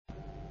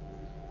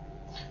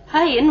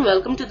Hi and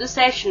welcome to the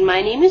session.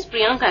 My name is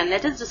Priyanka and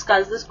let us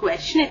discuss this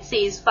question. It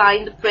says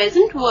find the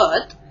present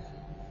worth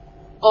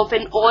of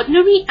an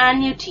ordinary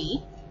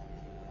annuity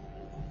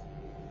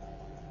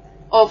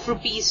of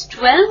rupees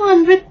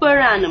 1200 per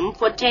annum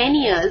for 10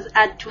 years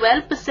at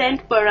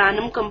 12% per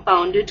annum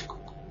compounded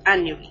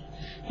annually.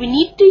 We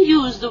need to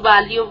use the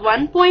value of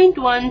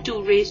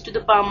 1.12 raised to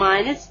the power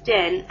minus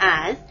 10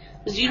 as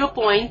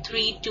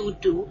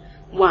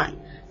 0.3221.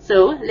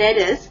 So let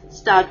us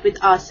start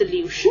with our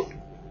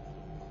solution.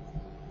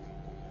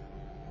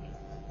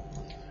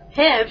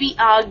 Here we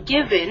are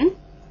given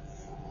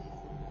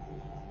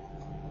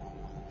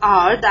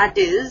R, that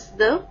is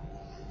the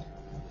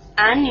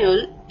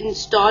annual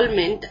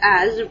installment,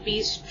 as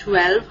rupees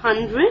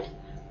 1200.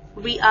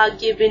 We are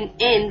given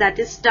N, that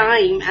is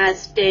time,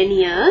 as 10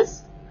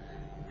 years.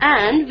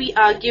 And we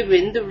are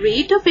given the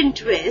rate of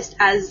interest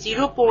as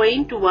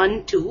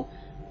 0.12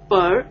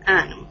 per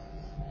annum.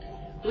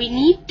 We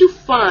need to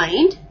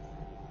find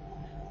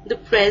the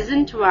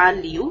present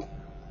value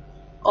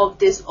of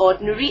this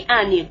ordinary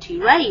annuity,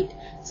 right?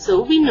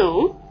 So we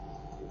know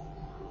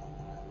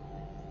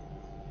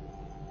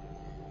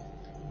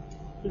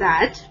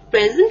that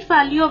present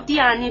value of the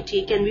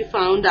annuity can be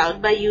found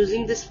out by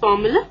using this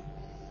formula.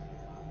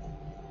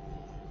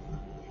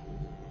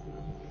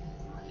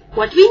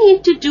 What we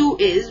need to do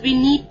is we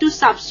need to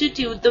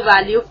substitute the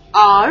value of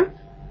R,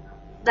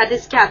 that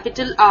is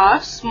capital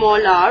R,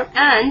 small r,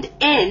 and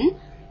N,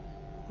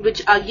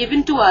 which are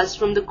given to us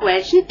from the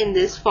question, in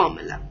this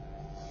formula.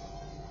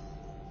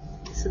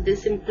 So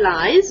this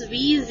implies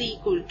V is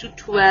equal to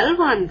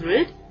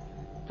 1200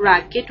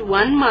 bracket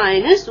 1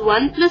 minus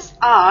 1 plus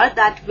R,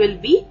 that will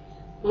be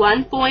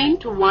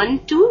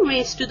 1.12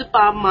 raised to the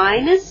power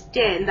minus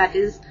 10, that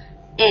is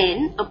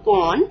N,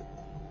 upon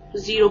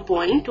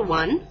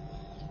 0.12.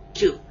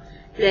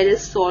 Let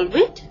us solve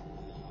it.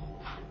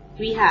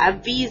 We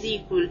have V is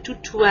equal to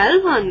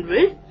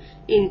 1200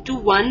 into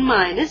 1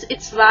 minus,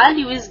 its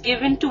value is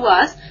given to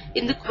us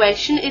in the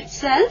question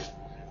itself.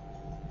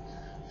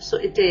 So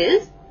it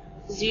is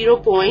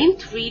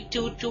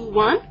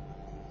 0.3221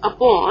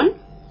 upon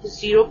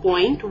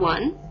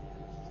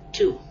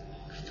 0.12.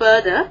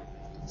 Further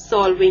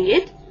solving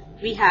it,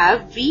 we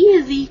have V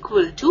is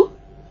equal to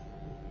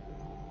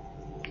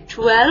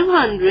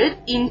 1200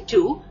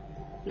 into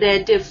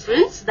their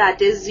difference,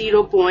 that is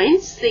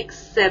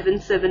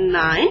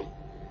 0.6779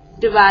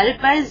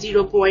 divided by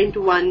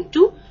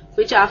 0.12,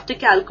 which after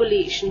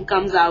calculation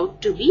comes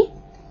out to be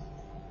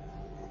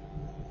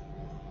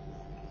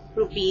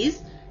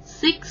rupees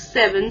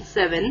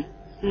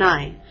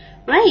 6779,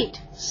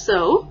 right?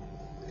 So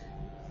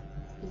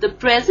the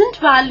present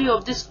value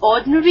of this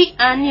ordinary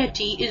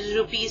annuity is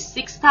rupees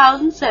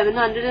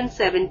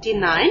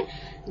 6779.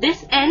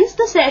 This ends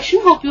the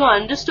session. Hope you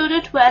understood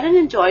it well and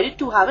enjoyed it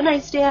too. Have a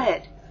nice day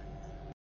ahead.